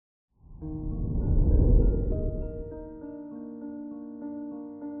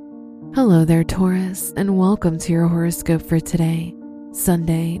Hello there, Taurus, and welcome to your horoscope for today,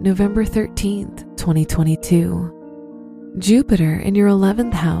 Sunday, November 13th, 2022. Jupiter in your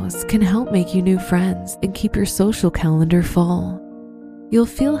 11th house can help make you new friends and keep your social calendar full. You'll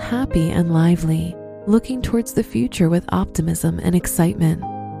feel happy and lively, looking towards the future with optimism and excitement.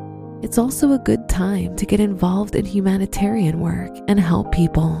 It's also a good time to get involved in humanitarian work and help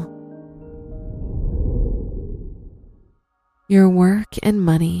people. Your work and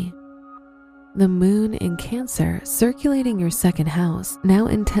money. The moon in Cancer circulating your second house now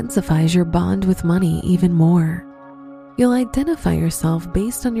intensifies your bond with money even more. You'll identify yourself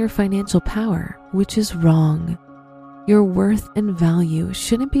based on your financial power, which is wrong. Your worth and value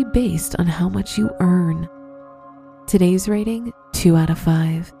shouldn't be based on how much you earn. Today's rating, 2 out of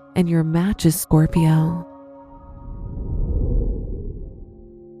 5, and your match is Scorpio.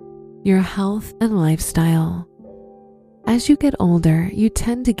 Your health and lifestyle. As you get older, you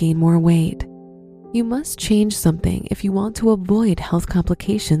tend to gain more weight. You must change something if you want to avoid health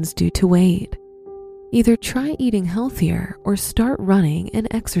complications due to weight. Either try eating healthier or start running and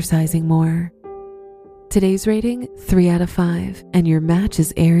exercising more. Today's rating, 3 out of 5, and your match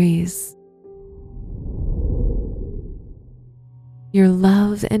is Aries. Your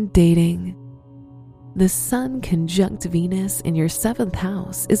love and dating. The Sun conjunct Venus in your 7th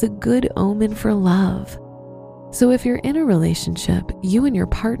house is a good omen for love. So if you're in a relationship, you and your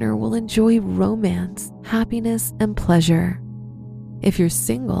partner will enjoy romance, happiness, and pleasure. If you're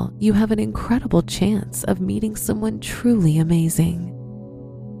single, you have an incredible chance of meeting someone truly amazing.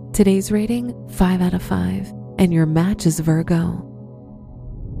 Today's rating, 5 out of 5, and your match is Virgo.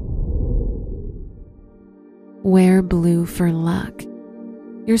 Wear blue for luck.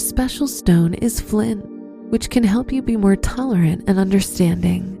 Your special stone is flint, which can help you be more tolerant and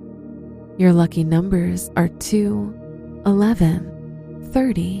understanding. Your lucky numbers are 2, 11,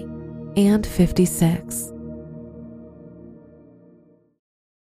 30, and 56.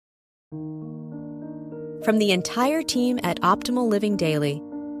 From the entire team at Optimal Living Daily,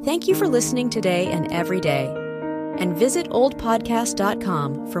 thank you for listening today and every day. And visit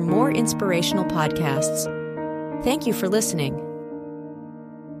oldpodcast.com for more inspirational podcasts. Thank you for listening.